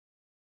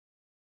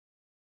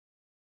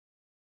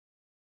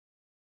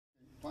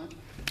Punch,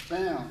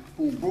 bam,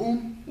 boom,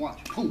 boom,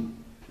 watch,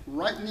 boom.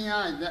 Right in the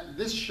eye.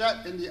 This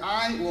shot in the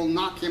eye will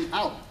knock him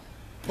out.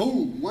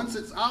 Boom, once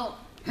it's out,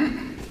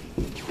 boom.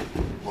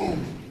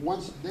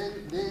 Once,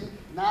 then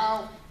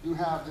now you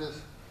have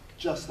this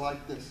just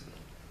like this,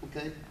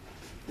 okay?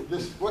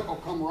 This foot will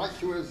come right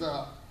to his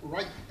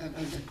right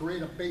and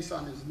create a base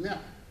on his neck.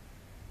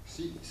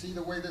 See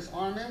the way this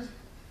arm is?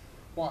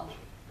 Watch.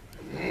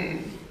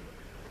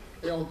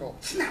 It'll go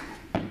snap.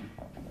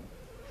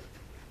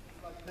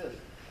 Like this.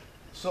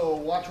 So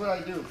watch what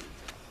I do.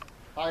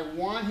 I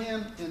want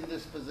him in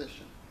this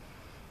position,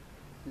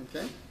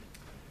 okay?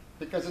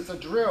 Because it's a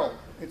drill.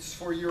 It's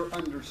for your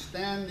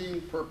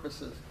understanding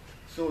purposes.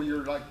 So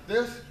you're like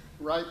this,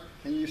 right?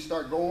 And you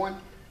start going,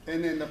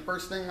 and then the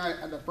first thing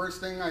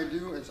I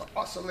do is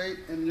oscillate,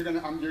 and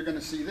you're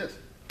gonna see this.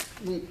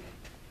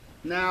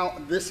 Now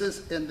this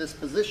is in this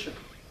position,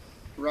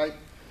 right?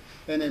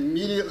 And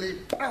immediately,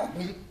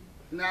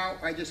 now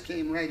I just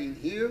came right in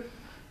here,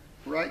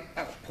 right?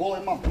 I'll pull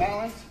him off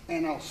balance,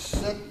 and I'll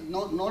sit.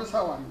 Notice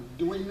how I'm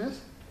doing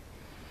this.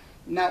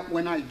 Now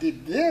when I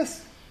did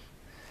this,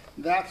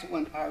 that's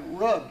when I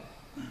rubbed.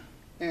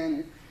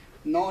 And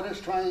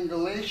notice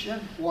triangulation,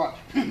 watch.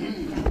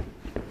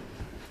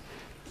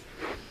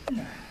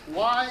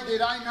 Why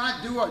did I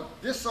not do a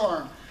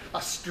disarm,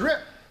 a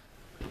strip?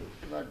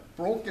 I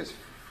broke his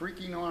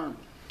freaking arm.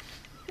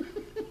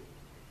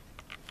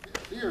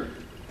 Here.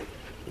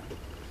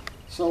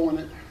 So when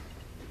it,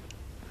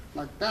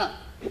 like that.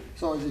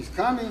 So as he's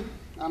coming,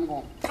 I'm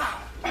going, pow!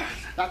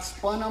 That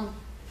spun him.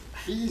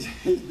 He's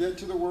dead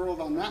to the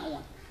world on that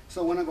one.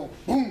 So when I go,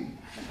 boom.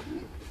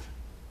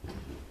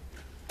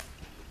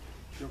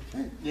 You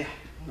okay? Yeah.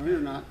 No, you're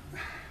not.